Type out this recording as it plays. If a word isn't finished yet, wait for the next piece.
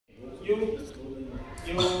you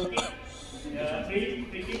kick,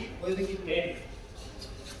 free kick. Okay.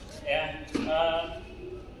 Yeah.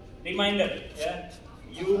 Reminder. Yeah.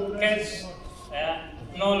 You catch.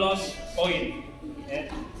 No loss point.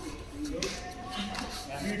 Yeah.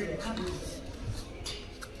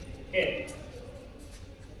 Okay.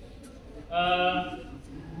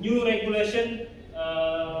 New regulation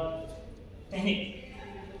technique.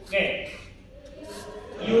 Okay.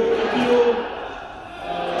 If you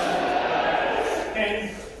can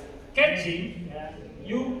catching,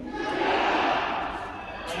 you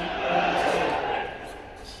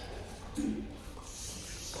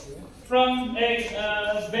from a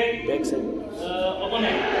back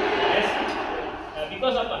opponent. Yes.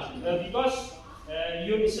 Because apa? Because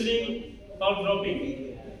you easily tall dropping.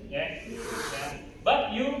 Yeah.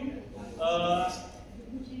 But you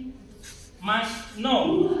must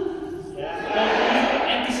know. You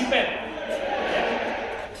anticipate.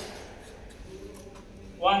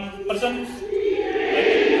 One person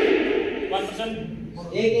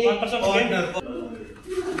again.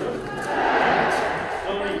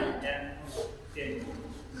 Sorry. Yeah. Okay.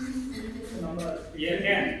 Yeah,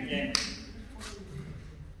 can. Yeah.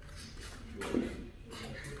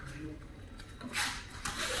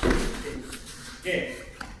 Okay.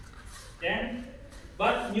 Then,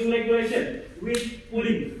 but new regulation with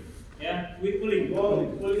pulling. Yeah, with pulling. Slowly.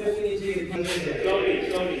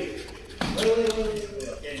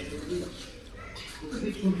 Okay.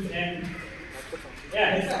 And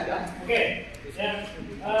yeah. Okay. Yeah.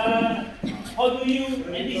 How do you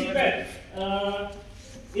anticipate?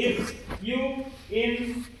 If you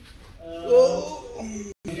in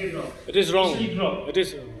it is wrong. It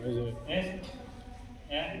is. Yes.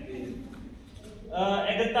 Yeah.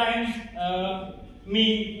 At the time,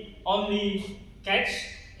 me only catch.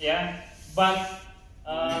 Yeah. But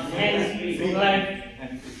hand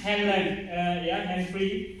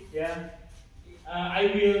free. Yeah.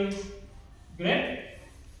 I will grab.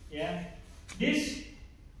 Yeah. This.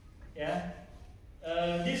 Yeah.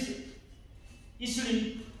 This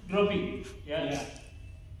easily dropping. Yeah.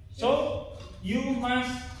 So you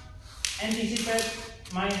must anticipate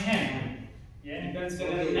my hand. Yeah.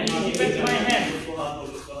 Anticipate my hand.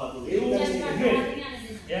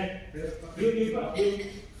 Yeah.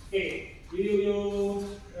 Okay. You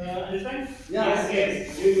understand?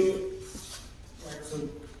 Yes. You.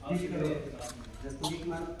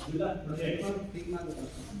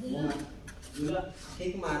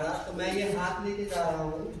 Kick मारा तो मैं ये हाथ लेके जा रहा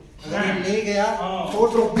हूँ, ले गया तो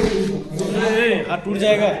ड्रॉप पे हाथ टूट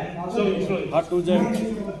जाएगा, हाथ टूट जाएगा।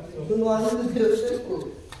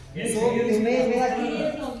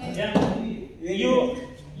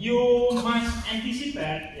 You must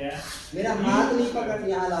anticipate. Yeah. मेरा हाथ नहीं पकड़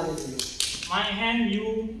यहाँ लाने के लिए. My hand you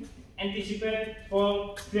anticipate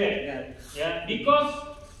for grab. Yeah. Because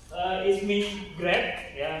it's me grab.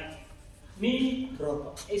 Yeah. Me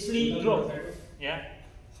drop. Easily drop. Yeah.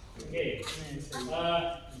 Okay.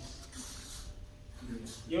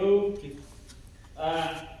 You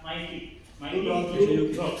my kick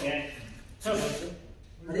you drop. Yeah. So.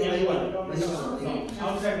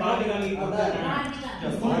 Outside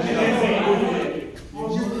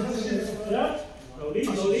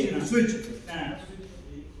slowly. Switch.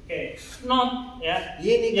 Okay. Not. Yeah.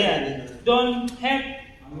 Don't have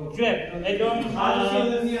grab. I don't.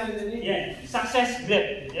 Success grab.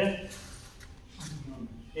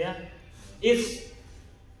 Yeah. It's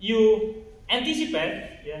you anticipate.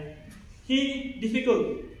 Yeah. He difficult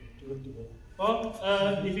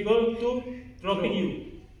to dropping you.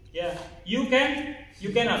 Yeah. You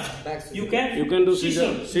cannot. You can do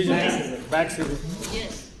scissor. Back scissor.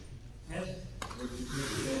 Yes.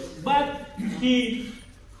 But he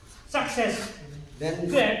success. Then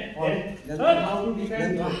how to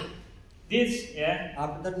defend this? Yeah.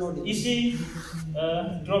 After that, no. Easy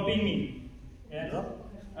dropping me. Yeah.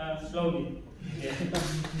 Slowly. Yeah.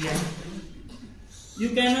 You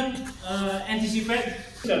cannot anticipate.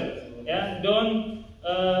 Yeah. Don't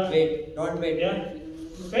wait. Yeah.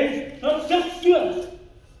 Okay. No, just here.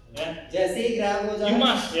 Yeah. जैसे ही grab हो जाए. You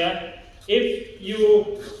must. Yeah. If your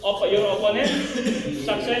opponent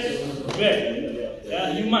success, grab.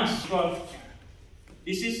 Yeah. You must.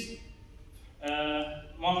 This is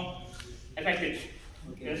more effective.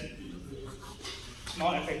 Yes.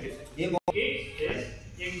 More effective. Okay. Yes.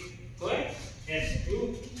 Correct. Yes.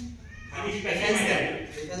 You.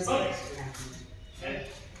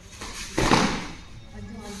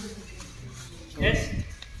 Yes.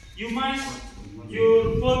 You must.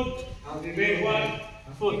 You put backward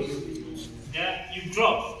foot. Yeah. You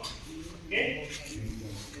drop. Okay.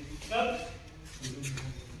 Stop.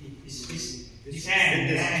 This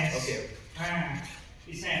hand. Okay.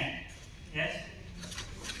 Descend. Yes.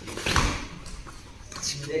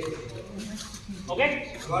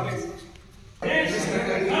 Okay. Got it. Yes.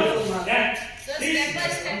 Yeah. So step by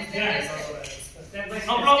step, Step by step.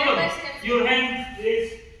 No problem. Your hand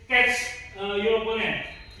is catch your opponent.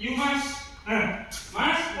 You must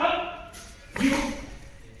what? You.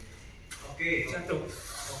 Okay. Satu.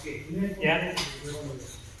 Okay. Yeah.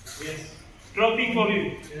 Yes. Dropping for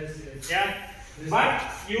you. Yeah. But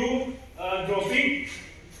you dropping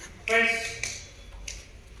press.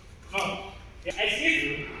 No. Yeah. As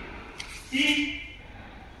if he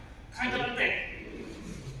counter attack.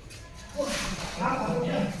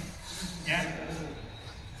 Yeah.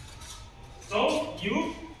 So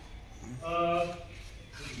you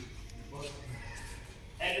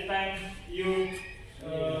at the time you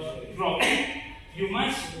drop, you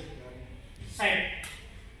must side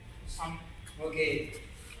some. Okay.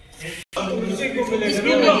 You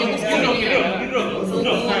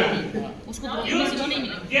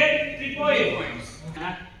get 3 points.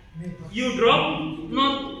 You drop,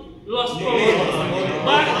 not lost point,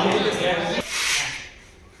 but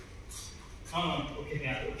okay,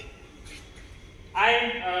 yeah. I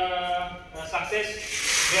success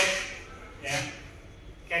get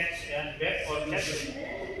catch get or catch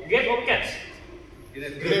get or catch.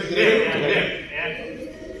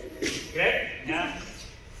 Grab, yeah.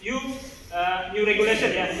 You new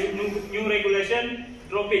regulation, yeah. New regulation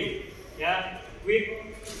dropping, yeah. With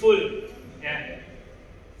full, yeah.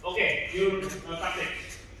 Okay, you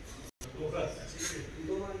practice. Go first.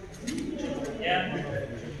 Yeah.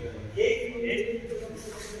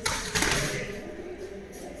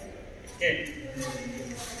 Okay.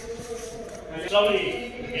 Slowly.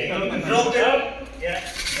 Okay. Drop down. Yeah.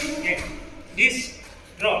 Okay. This